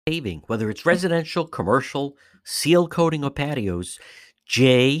Paving, whether it's residential, commercial, seal coating, or patios,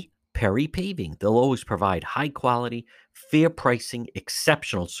 J. Perry Paving. They'll always provide high quality, fair pricing,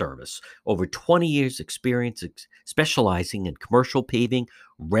 exceptional service. Over 20 years experience specializing in commercial paving,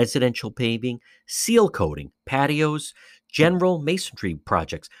 residential paving, seal coating, patios, general masonry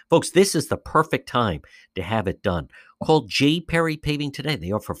projects. Folks, this is the perfect time to have it done. Call J. Perry Paving today.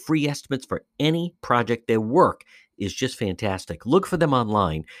 They offer free estimates for any project. Their work is just fantastic. Look for them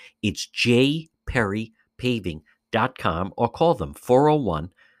online. It's jperrypaving.com or call them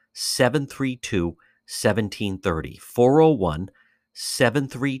 401 732 1730. 401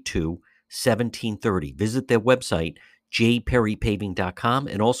 732 1730. Visit their website, jperrypaving.com,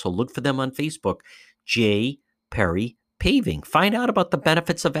 and also look for them on Facebook, J. Perry Paving. Find out about the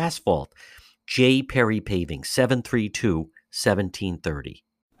benefits of asphalt. J. Perry Paving, 732 1730.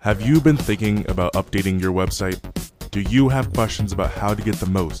 Have you been thinking about updating your website? Do you have questions about how to get the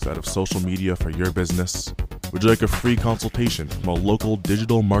most out of social media for your business? Would you like a free consultation from a local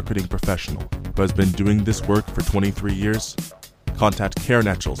digital marketing professional who has been doing this work for 23 years? Contact Karen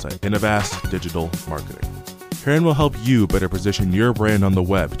Etchels at Innovast Digital Marketing. Karen will help you better position your brand on the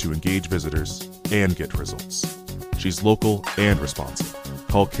web to engage visitors and get results. She's local and responsive.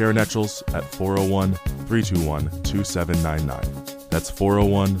 Call Karen Etchels at 401-321-2799. That's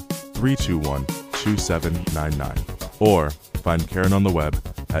 401-321-2799. Or find Karen on the web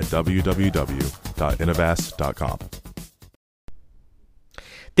at www.innovast.com.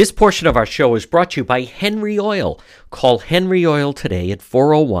 This portion of our show is brought to you by Henry Oil. Call Henry Oil today at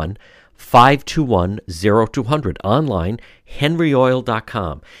 401 521 0200. Online,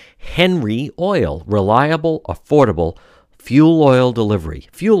 henryoil.com. Henry Oil, reliable, affordable fuel oil delivery.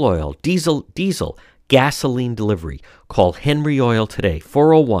 Fuel oil, diesel, gasoline delivery. Call Henry Oil today,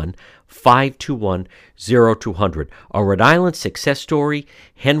 401 521 0200. A Rhode Island success story,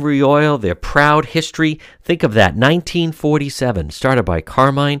 Henry Oil, their proud history. Think of that, 1947, started by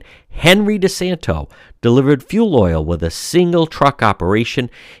Carmine Henry DeSanto, delivered fuel oil with a single truck operation,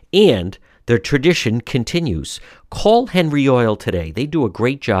 and their tradition continues. Call Henry Oil today. They do a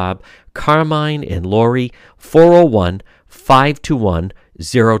great job. Carmine and Lori, 401 521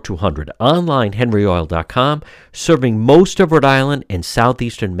 0200. Online, henryoil.com. Serving most of Rhode Island and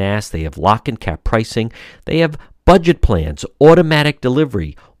southeastern Mass. They have lock and cap pricing. They have budget plans, automatic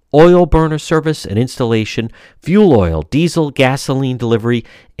delivery, oil burner service and installation, fuel oil, diesel, gasoline delivery,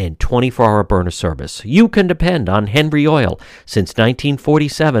 and 24-hour burner service. You can depend on Henry Oil since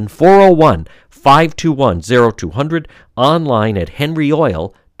 1947. 401 521 0200. Online at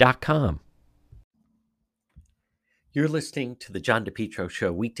henryoil.com. You're listening to the John DePietro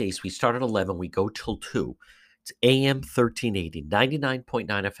Show. Weekdays, we start at 11, we go till 2. It's AM 1380, 99.9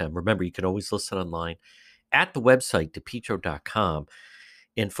 FM. Remember, you can always listen online at the website, depetro.com.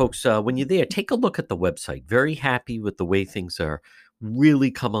 And folks, when you're there, take a look at the website. Very happy with the way things are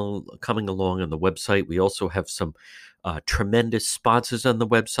really coming along on the website. We also have some tremendous sponsors on the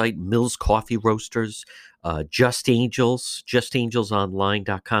website: Mills Coffee Roasters, Just Angels,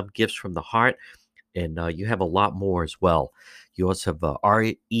 justangelsonline.com, Gifts from the Heart. And you have a lot more as well. You also have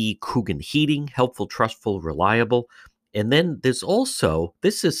R.E. Coogan Heating, helpful, trustful, reliable. And then there's also,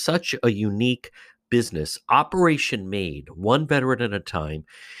 this is such a unique business, Operation Made, one veteran at a time.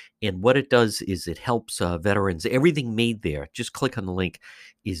 And what it does is it helps veterans. Everything made there, just click on the link,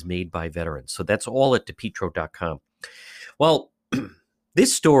 is made by veterans. So that's all at depetro.com. Well,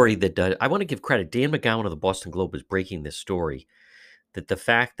 this story that I want to give credit, Dan McGowan of the Boston Globe is breaking this story, that the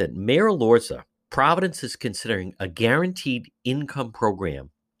fact that Mayor Elorza, Providence is considering a guaranteed income program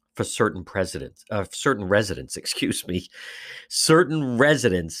for certain residents. Certain residents.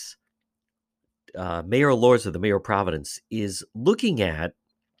 Mayor Elorza, the mayor of Providence, is looking at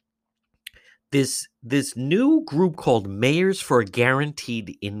this new group called Mayors for a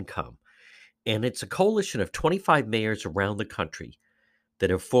Guaranteed Income, and it's a coalition of 25 mayors around the country that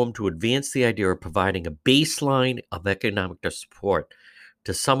have formed to advance the idea of providing a baseline of economic support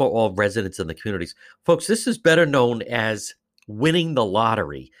to some or all residents in the communities. Folks, this is better known as winning the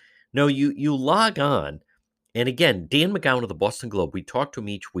lottery. No, you log on, and again, Dan McGowan of the Boston Globe, we talk to him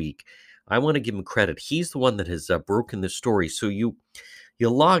each week. I want to give him credit. He's the one that has broken this story. So you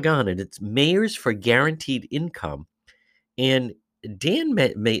log on, and it's Mayors for Guaranteed Income. And Dan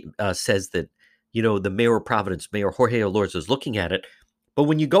says that, the mayor of Providence, Mayor Jorge Elorza, is looking at it. But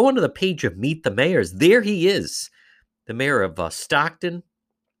when you go onto the page of Meet the Mayors, there he is. The mayor of Stockton,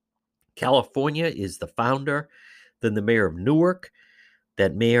 California, is the founder. Then the mayor of Newark,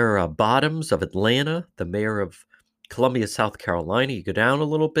 that Mayor Bottoms of Atlanta, the mayor of Columbia, South Carolina. You go down a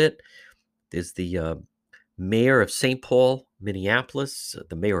little bit, there's the mayor of St. Paul, Minneapolis,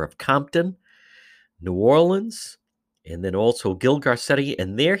 the mayor of Compton, New Orleans, and then also Gil Garcetti.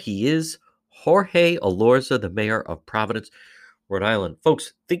 And there he is, Jorge Elorza, the mayor of Providence, Rhode Island.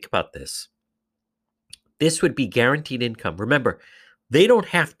 Folks, think about this. This would be guaranteed income. Remember, they don't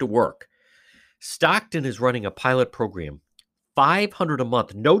have to work. Stockton is running a pilot program, $500 a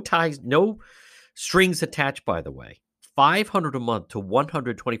month, no ties, no strings attached, by the way. $500 a month to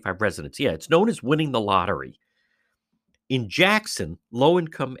 125 residents. Yeah, it's known as winning the lottery. In Jackson,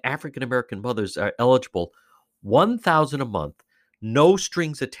 low-income African-American mothers are eligible $1,000 a month, no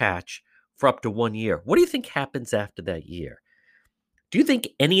strings attached for up to 1 year. What do you think happens after that year? Do you think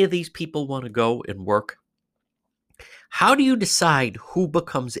any of these people want to go and work? How do you decide who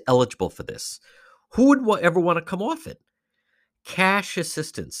becomes eligible for this? Who would ever want to come off it? Cash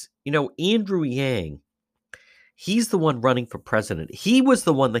assistance. Andrew Yang, he's the one running for president. He was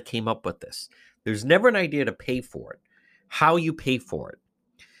the one that came up with this. There's never an idea to pay for it, how you pay for it.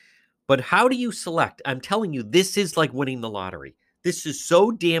 But how do you select? I'm telling you, this is like winning the lottery. This is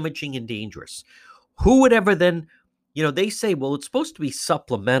so damaging and dangerous. Who would ever then, they say, well, it's supposed to be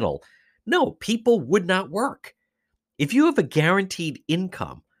supplemental. No, people would not work. If you have a guaranteed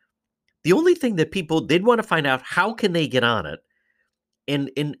income, the only thing that they'd want to find out, how can they get on it?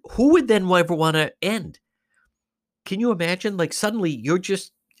 And who would then ever want to end? Can you imagine? Like suddenly you're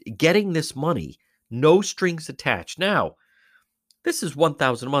just getting this money, no strings attached. Now, this is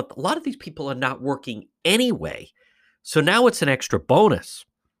 $1,000 a month. A lot of these people are not working anyway. So now it's an extra bonus.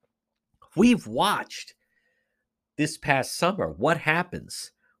 We've watched this past summer what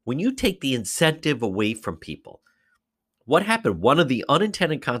happens when you take the incentive away from people. What happened? One of the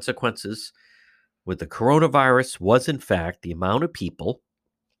unintended consequences with the coronavirus was, in fact, the amount of people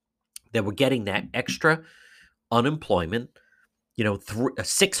that were getting that extra unemployment,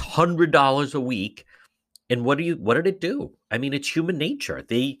 $600 a week. And what did it do? I mean, it's human nature.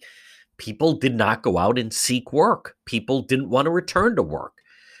 People did not go out and seek work. People didn't want to return to work.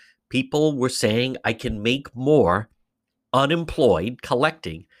 People were saying, I can make more unemployed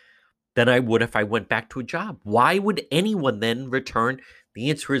collecting than I would if I went back to a job. Why would anyone then return? The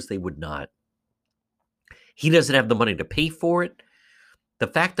answer is they would not. He doesn't have the money to pay for it. The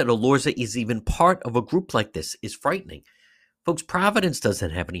fact that Elorza is even part of a group like this is frightening. Folks, Providence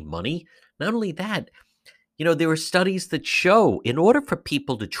doesn't have any money. Not only that, there are studies that show in order for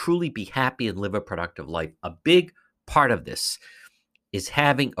people to truly be happy and live a productive life, a big part of this is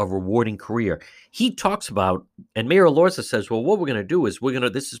having a rewarding career. He talks about, and Mayor Elorza says, well, what we're going to do is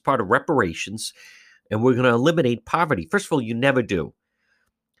this is part of reparations, and we're going to eliminate poverty. First of all, you never do.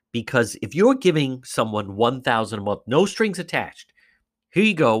 Because if you're giving someone $1,000 a month, no strings attached, here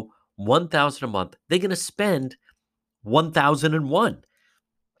you go, $1,000 a month, they're going to spend $1,001.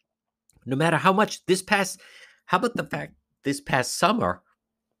 No matter how much how about the fact this past summer,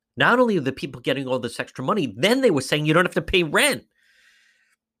 not only are the people getting all this extra money, then they were saying you don't have to pay rent.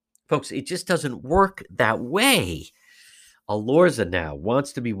 Folks, it just doesn't work that way. Elorza now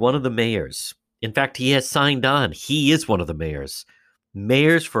wants to be one of the mayors. In fact, he has signed on. He is one of the mayors.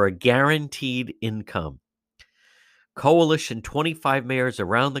 Mayors for a guaranteed income. Coalition, 25 mayors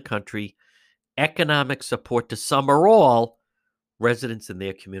around the country. Economic support to some or all residents in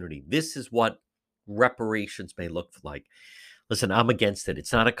their community. This is what reparations may look like. Listen, I'm against it.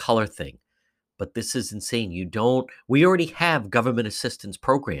 It's not a color thing. But this is insane. We already have government assistance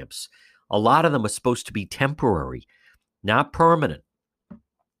programs. A lot of them are supposed to be temporary, not permanent.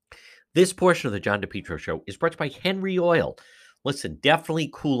 This portion of the John DePetro Show is brought to you by Henry Oil. Listen,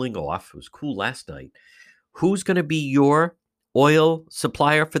 definitely cooling off. It was cool last night. Who's going to be your oil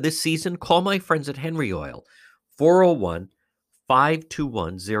supplier for this season? Call my friends at Henry Oil,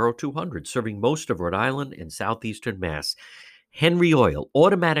 401-521-0200, serving most of Rhode Island and southeastern Mass. Henry Oil,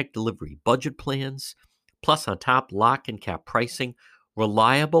 automatic delivery, budget plans, plus on top, lock and cap pricing,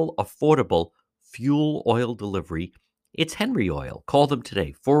 reliable, affordable fuel oil delivery. It's Henry Oil. Call them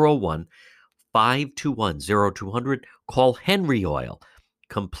today, 401-521-0200. Call Henry Oil.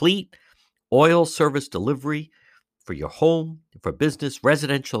 Complete oil service delivery for your home, for business,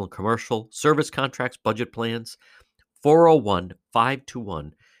 residential and commercial, service contracts, budget plans,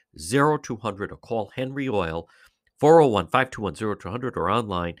 401-521-0200, or call Henry Oil, 401-521-0200, or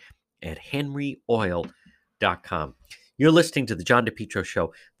online at henryoil.com. You're listening to the John DePetro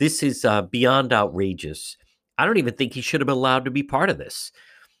Show. This is beyond outrageous. I don't even think he should have been allowed to be part of this.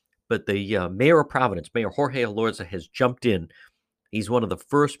 But the mayor of Providence, Mayor Jorge Elorza, has jumped in. He's one of the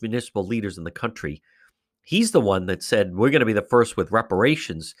first municipal leaders in the country. He's the one that said, we're going to be the first with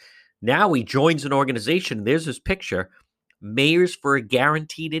reparations. Now he joins an organization. There's his picture, Mayors for a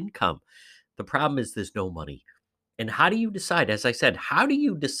Guaranteed Income. The problem is there's no money. And how do you decide? As I said, how do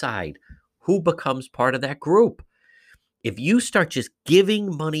you decide who becomes part of that group? If you start just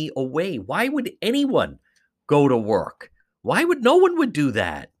giving money away, why would anyone go to work? Why would no one would do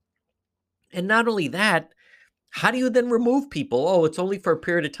that? And not only that, how do you then remove people? Oh, it's only for a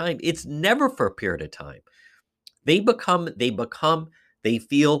period of time. It's never for a period of time. They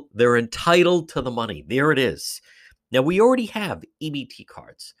feel they're entitled to the money. There it is. Now, we already have EBT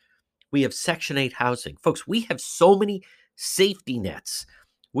cards. We have Section 8 housing. Folks, we have so many safety nets.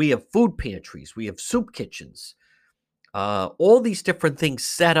 We have food pantries. We have soup kitchens. All these different things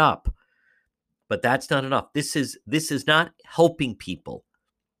set up. But that's not enough. This is not helping people.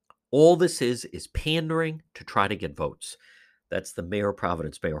 All this is pandering to try to get votes. That's the Mayor of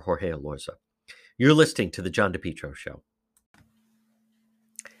Providence, Mayor Jorge Elorza. You're listening to the John DePietro Show.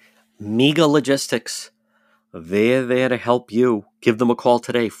 MEGA Logistics. They're there to help you. Give them a call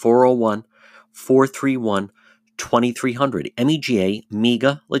today, 401-431-2300. MEGA,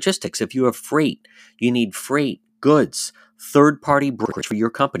 MEGA Logistics. If you have freight, you need freight, goods, third-party brokerage for your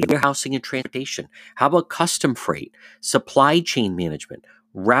company, warehousing and transportation. How about custom freight, supply chain management,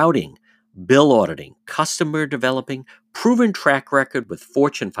 routing, bill auditing, customer developing, proven track record with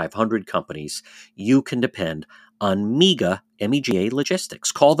Fortune 500 companies? You can depend on MEGA, MEGA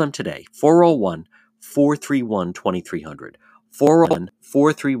Logistics. Call them today, 401-431-2300.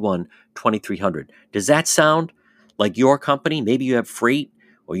 401-431-2300. Does that sound like your company? Maybe you have freight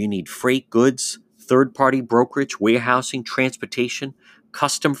or you need freight, goods, third-party brokerage, warehousing, transportation,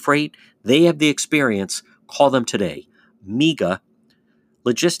 custom freight. They have the experience. Call them today. MEGA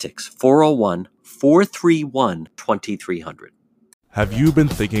Logistics, 401-431-2300. Have you been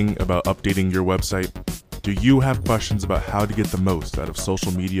thinking about updating your website? Do you have questions about how to get the most out of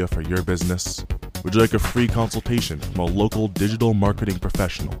social media for your business? Would you like a free consultation from a local digital marketing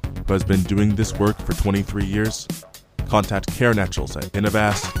professional who has been doing this work for 23 years? Contact Karen Etchels at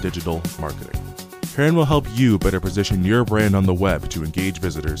Innovast Digital Marketing. Karen will help you better position your brand on the web to engage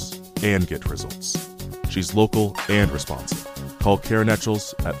visitors and get results. She's local and responsive. Call Karen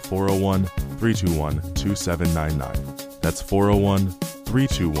Etchels at 401-321-2799. That's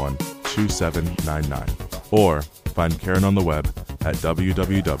 401-321-2799. Or find Karen on the web at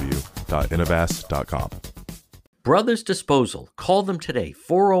www.innovast.com. Brothers Disposal. Call them today,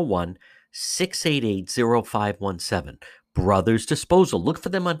 401-688-0517. Brothers Disposal. Look for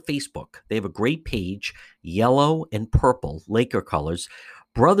them on Facebook. They have a great page, yellow and purple, Laker colors.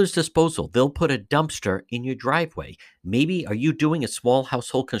 Brothers Disposal. They'll put a dumpster in your driveway. Maybe are you doing a small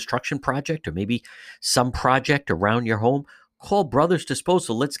household construction project or maybe some project around your home? Call Brothers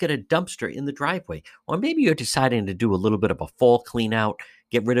Disposal. Let's get a dumpster in the driveway. Or maybe you're deciding to do a little bit of a fall clean out,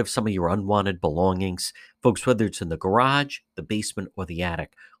 get rid of some of your unwanted belongings. Folks, whether it's in the garage, the basement, or the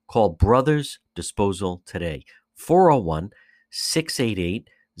attic, call Brothers Disposal today.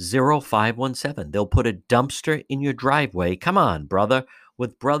 401-688-0517. They'll put a dumpster in your driveway. Come on, brother,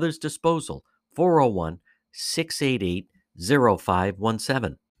 with Brothers Disposal.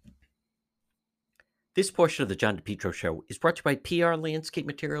 401-688-0517. This portion of the John DePietro Show is brought to you by PR Landscape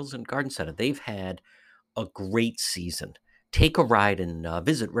Materials and Garden Center. They've had a great season. Take a ride and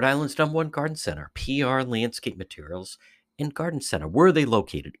visit Rhode Island's #1 garden center, PR Landscape Materials and Garden Center. Where are they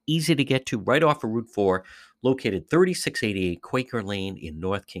located? Easy to get to, right off of Route 4, located 3688 Quaker Lane in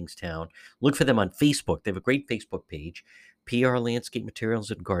North Kingstown. Look for them on Facebook. They have a great Facebook page, PR Landscape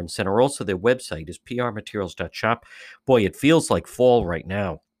Materials and Garden Center. Also, their website is prmaterials.shop. Boy, it feels like fall right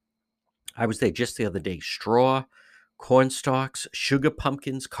now. I was there just the other day. Straw, corn stalks, sugar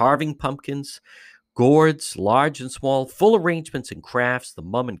pumpkins, carving pumpkins, gourds, large and small, full arrangements and crafts. The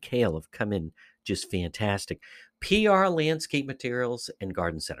mum and kale have come in just fantastic. PR Landscape Materials and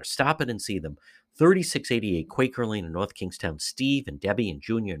Garden Center. Stop it and see them. 3688 Quaker Lane in North Kingstown. Steve and Debbie and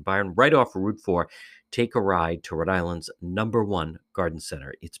Junior and Byron, right off of Route 4. Take a ride to Rhode Island's #1 garden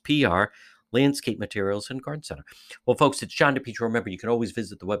center. It's PR Landscape Materials and Garden Center. Well, folks, it's John DePietro. Remember, you can always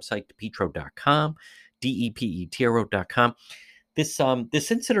visit the website, depetro.com, DEPETRO.com.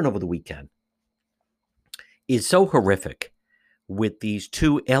 This incident over the weekend is so horrific with these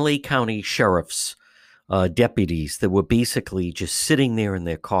two LA County sheriffs, deputies that were basically just sitting there in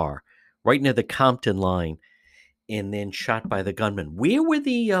their car right near the Compton line and then shot by the gunman. Where were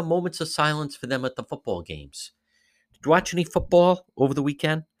the moments of silence for them at the football games? Did you watch any football over the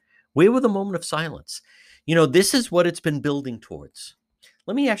weekend? Where were the moment of silence? You know, this is what it's been building towards.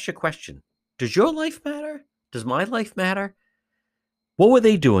 Let me ask you a question. Does your life matter? Does my life matter? What were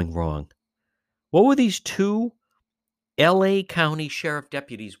they doing wrong? What were these two LA County sheriff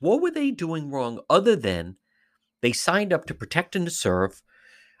deputies, what were they doing wrong other than they signed up to protect and to serve?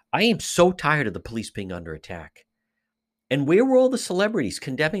 I am so tired of the police being under attack. And where were all the celebrities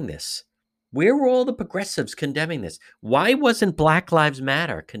condemning this? Where were all the progressives condemning this? Why wasn't Black Lives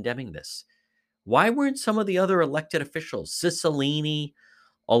Matter condemning this? Why weren't some of the other elected officials, Cicilline,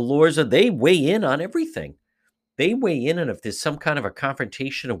 Alorza, they weigh in on everything? They weigh in, and if there's some kind of a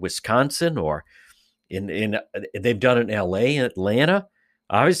confrontation in Wisconsin or in they've done it in LA, Atlanta,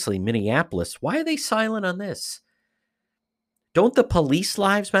 obviously Minneapolis, why are they silent on this? Don't the police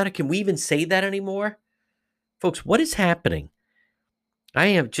lives matter? Can we even say that anymore? Folks, what is happening? I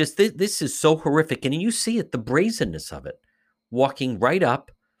am just, this is so horrific. And you see it, the brazenness of it, walking right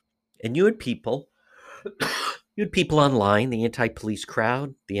up. And you had people online, the anti-police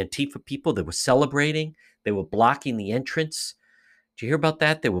crowd, the Antifa people that were celebrating. They were blocking the entrance. Did you hear about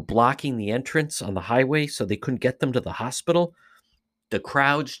that? They were blocking the entrance on the highway so they couldn't get them to the hospital. The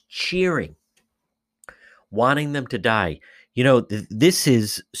crowd's cheering, wanting them to die. You know, this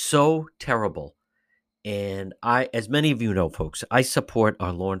is so terrible. And as many of you know, folks, I support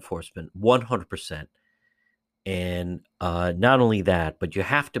our law enforcement 100%. And not only that, but you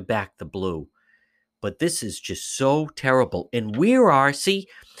have to back the blue. But this is just so terrible. And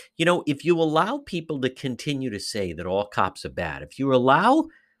if you allow people to continue to say that all cops are bad, if you allow,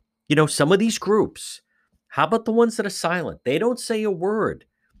 some of these groups, how about the ones that are silent? They don't say a word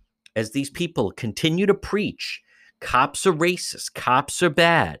as these people continue to preach. Cops are racist. Cops are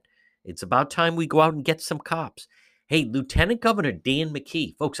bad. It's about time we go out and get some cops. Hey, Lieutenant Governor Dan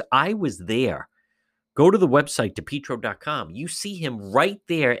McKee, folks, I was there. Go to the website, DePetro.com. You see him right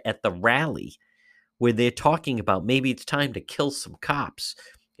there at the rally where they're talking about maybe it's time to kill some cops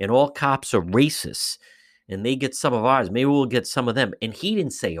and all cops are racist and they get some of ours. Maybe we'll get some of them. And he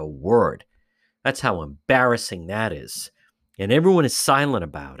didn't say a word. That's how embarrassing that is. And everyone is silent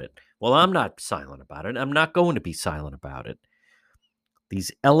about it. Well, I'm not silent about it. I'm not going to be silent about it.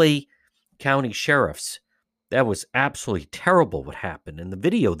 These LA County sheriffs, that was absolutely terrible what happened. In the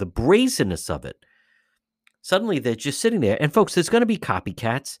video, the brazenness of it. Suddenly they're just sitting there. And folks, there's going to be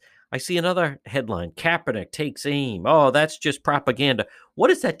copycats. I see another headline, Kaepernick takes aim. Oh, that's just propaganda. What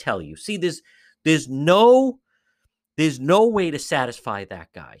does that tell you? See, there's no way to satisfy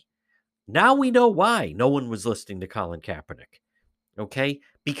that guy. Now we know why no one was listening to Colin Kaepernick. Okay?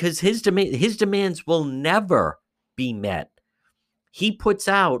 Because his demands will never be met. He puts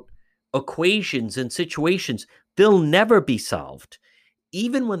out equations and situations, they'll never be solved.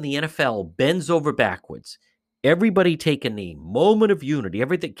 Even when the NFL bends over backwards, everybody take a knee, moment of unity,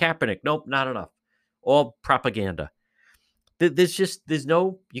 everything. Kaepernick, nope, not enough. All propaganda. You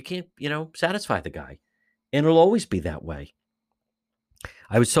can't, satisfy the guy. And it'll always be that way.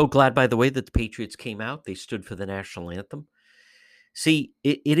 I was so glad, by the way, that the Patriots came out. They stood for the national anthem. See,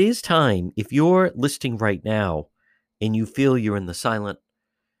 it is time, if you're listening right now and you feel you're in the silent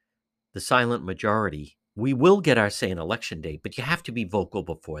majority, we will get our say in election day, but you have to be vocal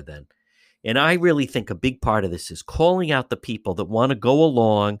before then. And I really think a big part of this is calling out the people that want to go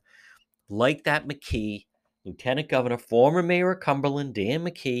along, like that McKee, Lieutenant Governor, former Mayor of Cumberland, Dan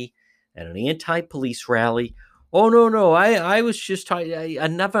McKee, at an anti-police rally. Oh, no, I was just talking, I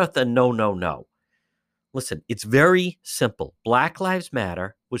never the no. Listen, it's very simple. Black Lives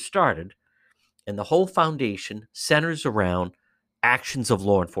Matter was started, and the whole foundation centers around actions of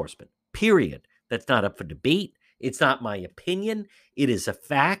law enforcement, period. That's not up for debate. It's not my opinion. It is a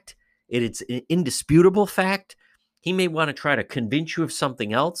fact. It is an indisputable fact. He may want to try to convince you of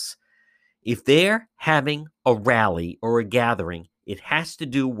something else. If they're having a rally or a gathering, it has to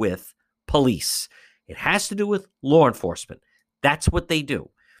do with police. It has to do with law enforcement. That's what they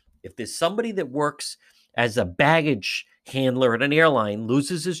do. If there's somebody that works as a baggage handler at an airline,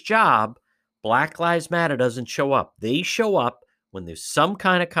 loses his job, Black Lives Matter doesn't show up. They show up when there's some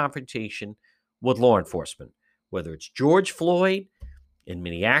kind of confrontation with law enforcement, whether it's George Floyd in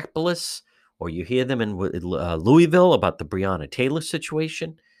Minneapolis, or you hear them in Louisville about the Breonna Taylor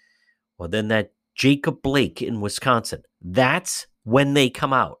situation, or then that Jacob Blake in Wisconsin. That's when they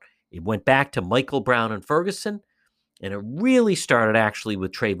come out. It went back to Michael Brown and Ferguson, and it really started actually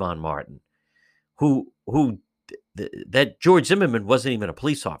with Trayvon Martin, that George Zimmerman wasn't even a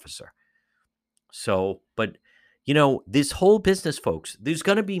police officer. So, but, this whole business, folks, there's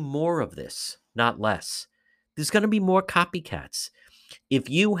going to be more of this, not less. There's going to be more copycats. If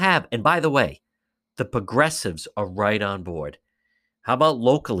you have, and by the way, the progressives are right on board. How about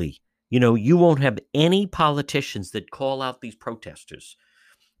locally? You won't have any politicians that call out these protesters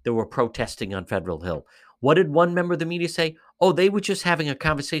that were protesting on Federal Hill. What did one member of the media say? Oh, they were just having a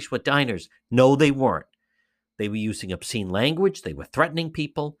conversation with diners. No, they weren't. They were using obscene language. They were threatening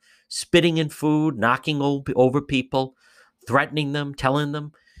people, spitting in food, knocking over people, threatening them, telling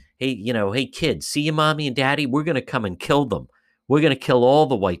them, hey kids, see your mommy and daddy? We're going to come and kill them. We're going to kill all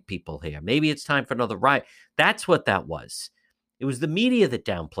the white people here. Maybe it's time for another riot. That's what that was. It was the media that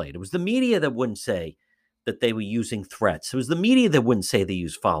downplayed. It was the media that wouldn't say that they were using threats. It was the media that wouldn't say they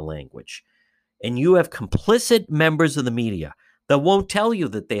used foul language. And you have complicit members of the media that won't tell you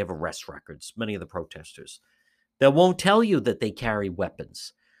that they have arrest records, many of the protesters, that won't tell you that they carry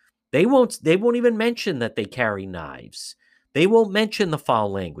weapons. They won't even mention that they carry knives. They won't mention the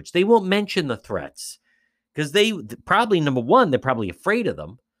foul language. They won't mention the threats because they probably, number one, they're probably afraid of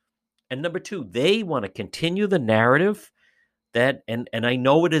them. And number two, they want to continue the narrative that, and I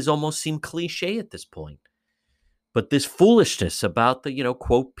know it has almost seemed cliche at this point, but this foolishness about the,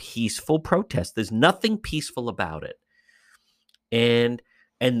 quote, peaceful protest. There's nothing peaceful about it. And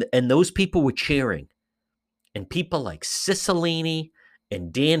those people were cheering. And people like Cicilline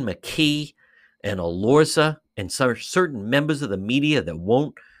and Dan McKee and Alorza and certain members of the media that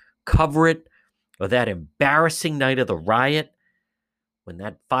won't cover it, or that embarrassing night of the riot when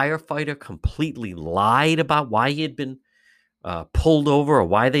that firefighter completely lied about why he had been pulled over or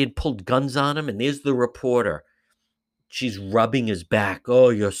why they had pulled guns on him. And there's the reporter. She's rubbing his back. Oh,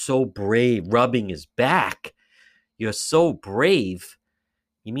 you're so brave. Rubbing his back. You're so brave.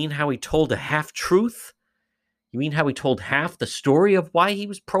 You mean how he told a half-truth? You mean how he told half the story of why he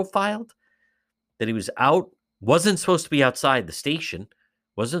was profiled? That he was out, wasn't supposed to be outside the station,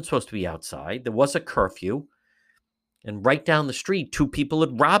 wasn't supposed to be outside. There was a curfew. And right down the street, two people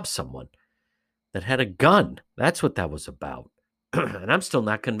had robbed someone that had a gun. That's what that was about. And I'm still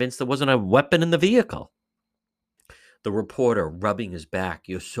not convinced there wasn't a weapon in the vehicle. The reporter rubbing his back.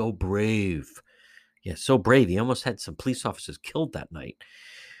 You're so brave. Yeah, so brave. He almost had some police officers killed that night.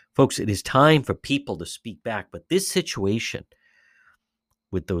 Folks, it is time for people to speak back. But this situation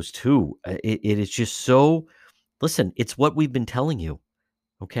with those two, it is just so, listen, it's what we've been telling you,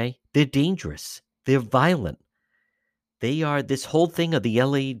 okay? They're dangerous. They're violent. They are, this whole thing of the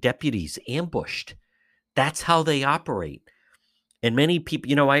LA deputies ambushed. That's how they operate. And many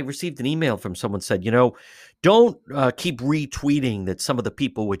people, I received an email from someone said, don't keep retweeting that some of the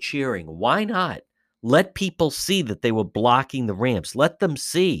people were cheering. Why not? Let people see that they were blocking the ramps. Let them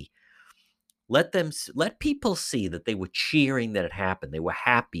see. Let people see that they were cheering that it happened. They were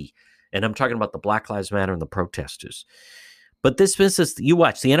happy. And I'm talking about the Black Lives Matter and the protesters. But this business, you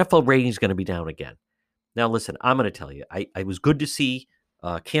watch, the NFL rating is going to be down again. Now, listen, I'm going to tell you, I was good to see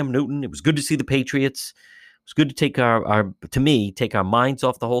Cam Newton. It was good to see the Patriots. It was good to take take our minds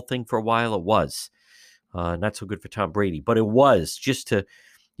off the whole thing for a while. It was not so good for Tom Brady, but it was just to,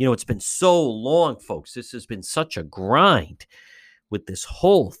 it's been so long, folks. This has been such a grind with this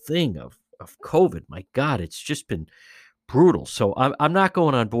whole thing of COVID. My God, it's just been brutal. So I'm not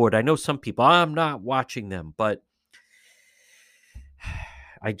going on board. I know some people, I'm not watching them, but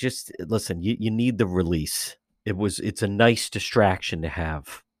I just, listen, you need the release. It's a nice distraction to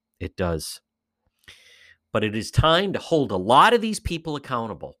have. It does. But it is time to hold a lot of these people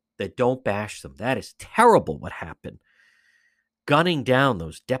accountable that don't bash them. That is terrible what happened. Gunning down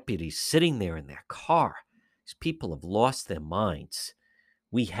those deputies sitting there in their car. These people have lost their minds.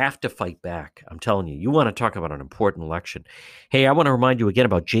 We have to fight back. I'm telling you, you want to talk about an important election. Hey, I want to remind you again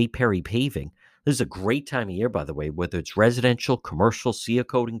about J. Perry Paving. This is a great time of year, by the way, whether it's residential, commercial, seal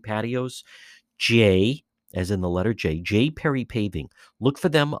coating patios. J, as in the letter J, J. Perry Paving. Look for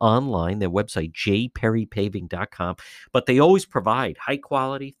them online, their website, jperrypaving.com. But they always provide high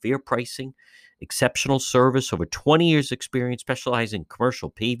quality, fair pricing, exceptional service, over 20 years experience, specializing in commercial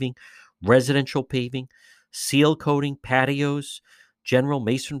paving, residential paving, seal coating, patios, general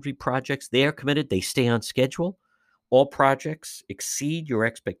masonry projects. They are committed. They stay on schedule. All projects exceed your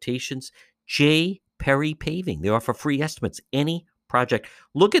expectations. J. Perry Paving. They offer free estimates. Any project.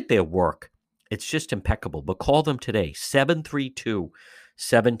 Look at their work. It's just impeccable. But call them today,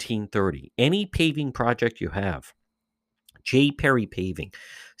 732-1730. Any paving project you have, J. Perry Paving,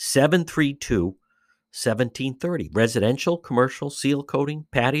 732-1730. Residential, commercial, seal coating,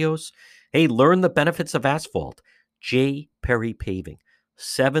 patios. Hey, learn the benefits of asphalt. J. Perry Paving,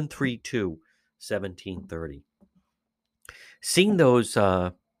 732-1730. Seeing those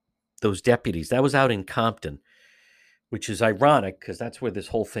deputies, that was out in Compton, which is ironic because that's where this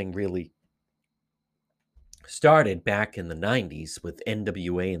whole thing really started back in the 90s with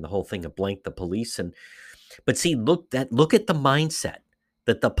NWA and the whole thing of blank the police. But see, look at the mindset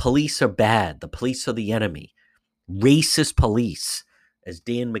that the police are bad. The police are the enemy. Racist police. As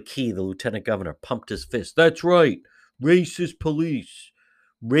Dan McKee, the lieutenant governor, pumped his fist. That's right. Racist police.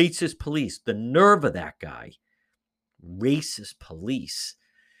 Racist police. The nerve of that guy. Racist police.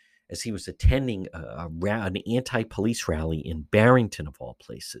 as he was attending an anti-police rally in Barrington, of all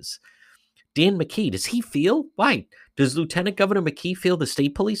places. Dan McKee, does he feel? Why? Does Lieutenant Governor McKee feel the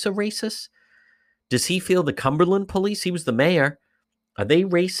state police are racist? Does he feel the Cumberland police? He was the mayor. Are they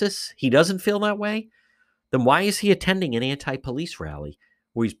racist? He doesn't feel that way? Then why is he attending an anti-police rally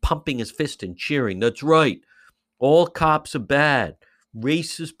where he's pumping his fist and cheering? That's right. All cops are bad.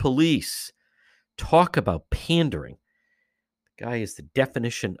 Racist police. Talk about pandering. The guy is the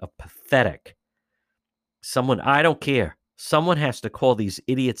definition of pathetic. I don't care. Someone has to call these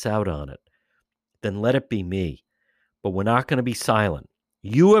idiots out on it. Then let it be me. But we're not going to be silent.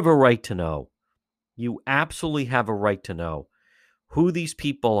 You have a right to know. You absolutely have a right to know who these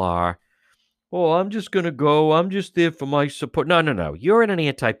people are. Oh, I'm just going to go. I'm just there for my support. No. You're at an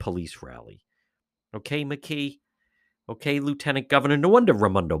anti-police rally. Okay, McKee? Okay, Lieutenant Governor? No wonder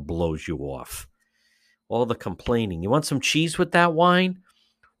Raimondo blows you off. All the complaining. You want some cheese with that wine?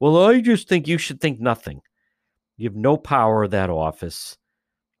 Well, I just think you should think nothing. You have no power of that office.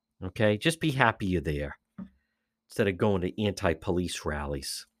 Okay, just be happy you're there instead of going to anti-police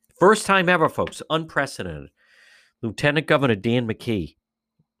rallies. First time ever, folks, unprecedented. Lieutenant Governor Dan McKee,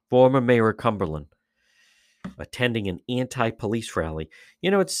 former mayor of Cumberland, attending an anti-police rally.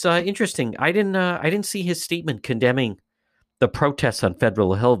 It's interesting. I didn't see his statement condemning the protests on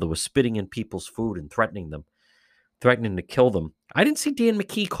Federal Hill that was spitting in people's food and threatening to kill them. I didn't see Dan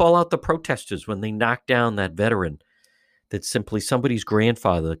McKee call out the protesters when they knocked down that veteran that simply somebody's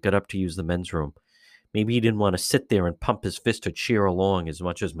grandfather got up to use the men's room. Maybe he didn't want to sit there and pump his fist or cheer along as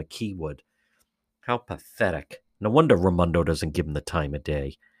much as McKee would. How pathetic. No wonder Raimondo doesn't give him the time of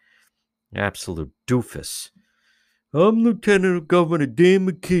day. Absolute doofus. I'm Lieutenant Governor Dan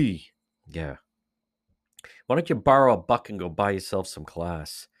McKee. Yeah. Why don't you borrow a buck and go buy yourself some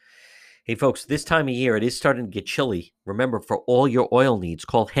class? Hey, folks, this time of year, it is starting to get chilly. Remember, for all your oil needs,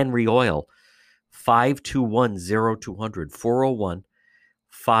 call Henry Oil. 521-0200,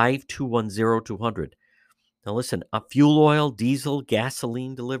 401-521-0200. Now listen, a fuel oil, diesel,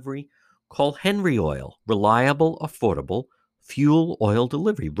 gasoline delivery, call Henry Oil. Reliable, affordable fuel oil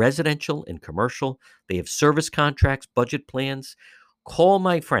delivery, residential and commercial. They have service contracts, budget plans. Call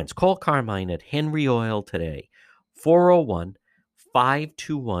my friends. Call Carmine at Henry Oil today.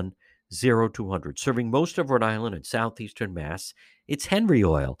 401-521-0200. Serving most of Rhode Island and southeastern Mass, it's Henry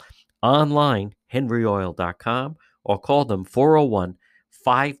Oil. Online, henryoil.com, or call them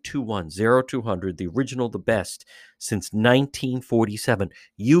 401-521-0200, the original, the best since 1947.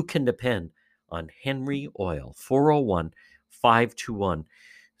 You can depend on Henry Oil,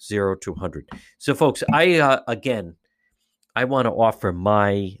 401-521-0200. So, folks, I want to offer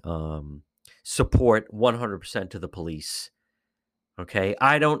my support 100% to the police. Okay,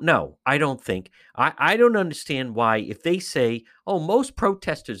 I don't know. I don't understand why, if they say, oh, most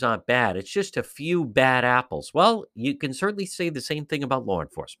protesters aren't bad, it's just a few bad apples. Well, you can certainly say the same thing about law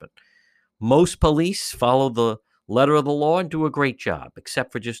enforcement. Most police follow the letter of the law and do a great job,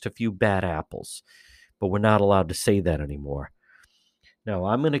 except for just a few bad apples. But we're not allowed to say that anymore. No,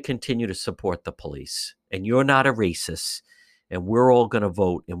 I'm going to continue to support the police. And you're not a racist. And we're all going to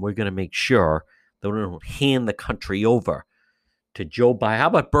vote, and we're going to make sure that we don't hand the country over to Joe Biden. How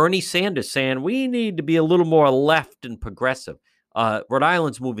about Bernie Sanders saying we need to be a little more left and progressive? Rhode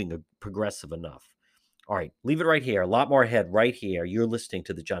Island's moving progressive enough. All right, leave it right here. A lot more ahead right here. You're listening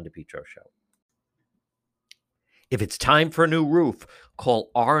to The John DePetro Show. If it's time for a new roof,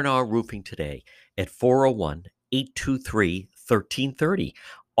 call R&R Roofing today at 401-823-1330.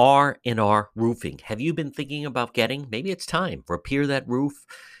 R&R Roofing. Have you been thinking about maybe it's time, repair that roof?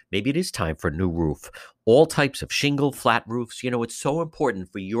 Maybe it is time for a new roof. All types of shingle, flat roofs. It's so important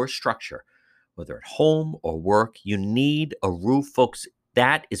for your structure, whether at home or work. You need a roof, folks.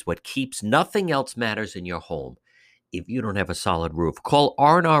 That is what keeps. Nothing else matters in your home if you don't have a solid roof. Call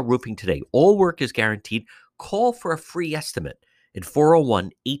R&R Roofing today. All work is guaranteed. Call for a free estimate at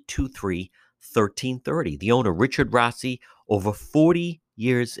 401-823-1330. The owner, Richard Rossi, over 40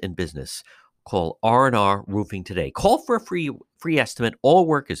 years in business. Call R&R Roofing today. Call for a free estimate. All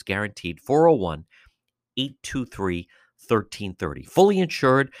work is guaranteed. 401-823-1330. Fully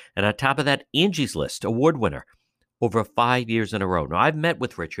insured, and on top of that, Angie's List award winner over 5 years in a row. Now, I've met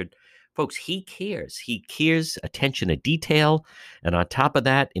with Richard. Folks, he cares. He cares, attention to detail, and on top of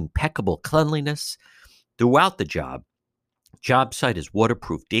that, impeccable cleanliness throughout the job. Job site is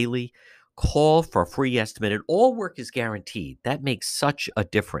waterproof daily. Call for a free estimate, and all work is guaranteed. That makes such a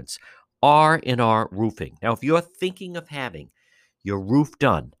difference. R&R Roofing. Now, if you're thinking of having your roof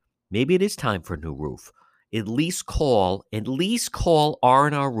done, maybe it is time for a new roof. At least call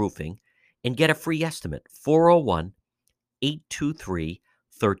R&R Roofing and get a free estimate. 401-823-1330.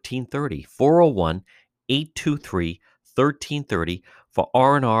 1330. 401-823-1330 for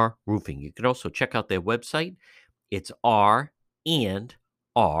R&R Roofing. You can also check out their website. It's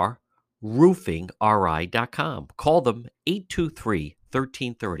R&R-roofing.com. Call them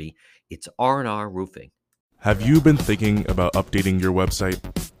 823-1330. It's R&R Roofing. Have you been thinking about updating your website?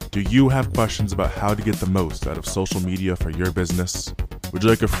 Do you have questions about how to get the most out of social media for your business? Would you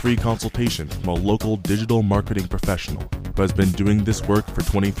like a free consultation from a local digital marketing professional who has been doing this work for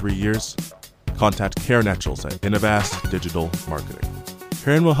 23 years? Contact Karen Etchels at Innovast Digital Marketing.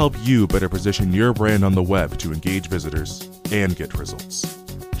 Karen will help you better position your brand on the web to engage visitors and get results.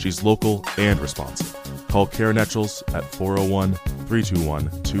 She's local and responsive. Call Karen Etchels at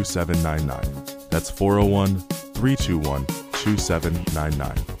 401-321-2799. That's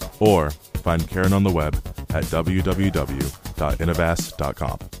 401-321-2799. Or find Karen on the web at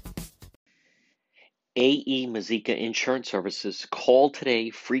www.innovast.com. AE Mazika Insurance Services. Call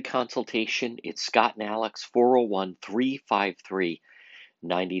today, free consultation. It's Scott and Alex,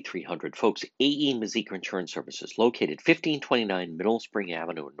 401-353-9300. Folks, AE Mazika Insurance Services, located 1529 Middle Spring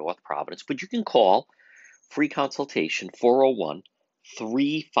Avenue in North Providence. But you can call, free consultation,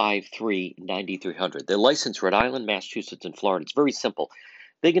 401-353-9300. They're licensed Rhode Island, Massachusetts, and Florida. It's very simple.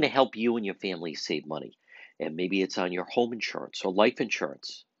 They're going to help you and your family save money. And maybe it's on your home insurance or life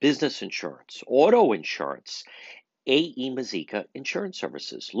insurance, business insurance, auto insurance. AE Mazika Insurance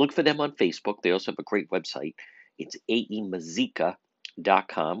Services. Look for them on Facebook. They also have a great website. It's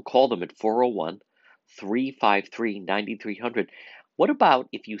aemazika.com. Call them at 401-353-9300. What about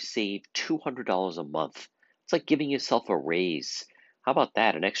if you save $200 a month? It's like giving yourself a raise. How about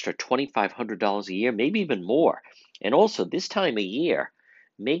that? An extra $2,500 a year, maybe even more. And also, this time of year,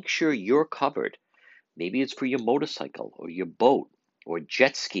 make sure you're covered. Maybe it's for your motorcycle or your boat or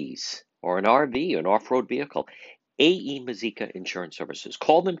jet skis or an RV or an off-road vehicle. AE Mazika Insurance Services.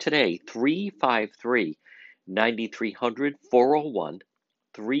 Call them today, 353-9300,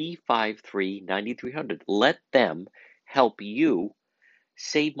 401-353-9300. Let them help you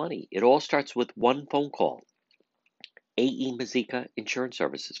save money. It all starts with one phone call. AE Mazika Insurance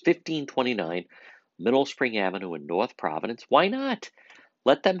Services, 1529 Middle Spring Avenue in North Providence. Why not?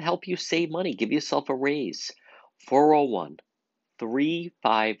 Let them help you save money. Give yourself a raise.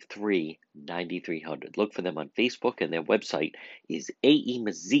 401-353-9300. Look for them on Facebook, and their website is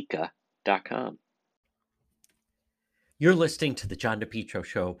aemazika.com. You're listening to the John DePietro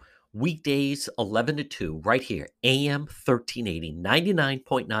Show, weekdays 11 to 2, right here, AM 1380,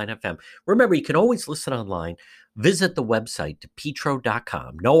 99.9 FM. Remember, you can always listen online. Visit the website,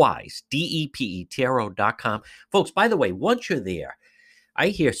 depetro.com. No I's, DEPETRO.com. Folks, by the way, once you're there, I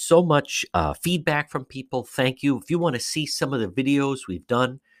hear so much feedback from people. Thank you. If you want to see some of the videos we've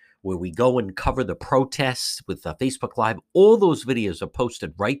done where we go and cover the protests with Facebook Live, all those videos are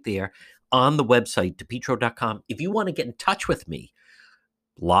posted right there on the website, depetro.com. If you want to get in touch with me,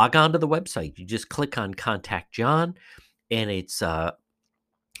 log on to the website. You just click on Contact John, and it's up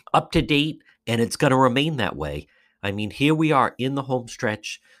to date, and it's going to remain that way. I mean, here we are in the home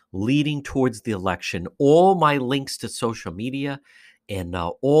stretch leading towards the election. All my links to social media and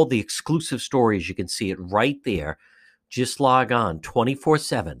all the exclusive stories, you can see it right there. Just log on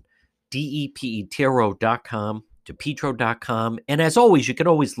 24/7, depetro.com, depetro.com. And as always, you can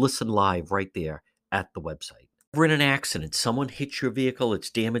always listen live right there at the website. If you're in an accident, someone hits your vehicle, it's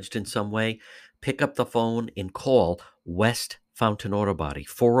damaged in some way, pick up the phone and call West Fountain Auto Body,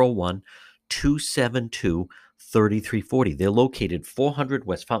 401-272-3340. They're located 400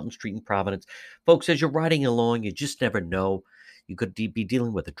 West Fountain Street in Providence. Folks, as you're riding along, you just never know. You could be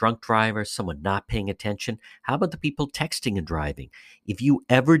dealing with a drunk driver, someone not paying attention. How about the people texting and driving? If you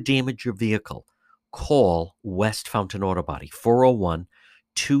ever damage your vehicle, call West Fountain Auto Body,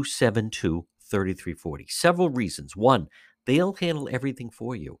 401-272-3340. Several reasons. One, they'll handle everything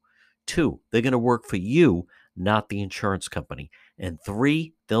for you. Two, they're going to work for you, not the insurance company. And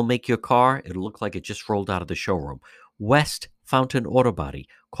three, they'll make your car, it'll look like it just rolled out of the showroom. West Fountain Auto Body.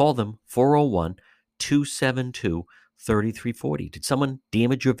 Call them, 401-272-3340. Did someone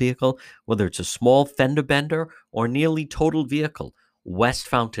damage your vehicle? Whether it's a small fender bender or nearly totaled vehicle, West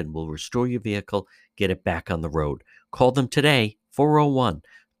Fountain will restore your vehicle, get it back on the road. Call them today,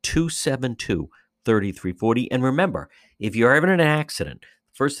 401-272-3340. And remember, if you're ever in an accident,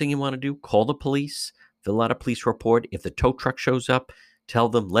 first thing you want to do, call the police, fill out a police report. If the tow truck shows up, tell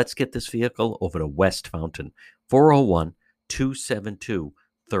them, let's get this vehicle over to West Fountain,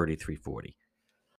 401-272-3340.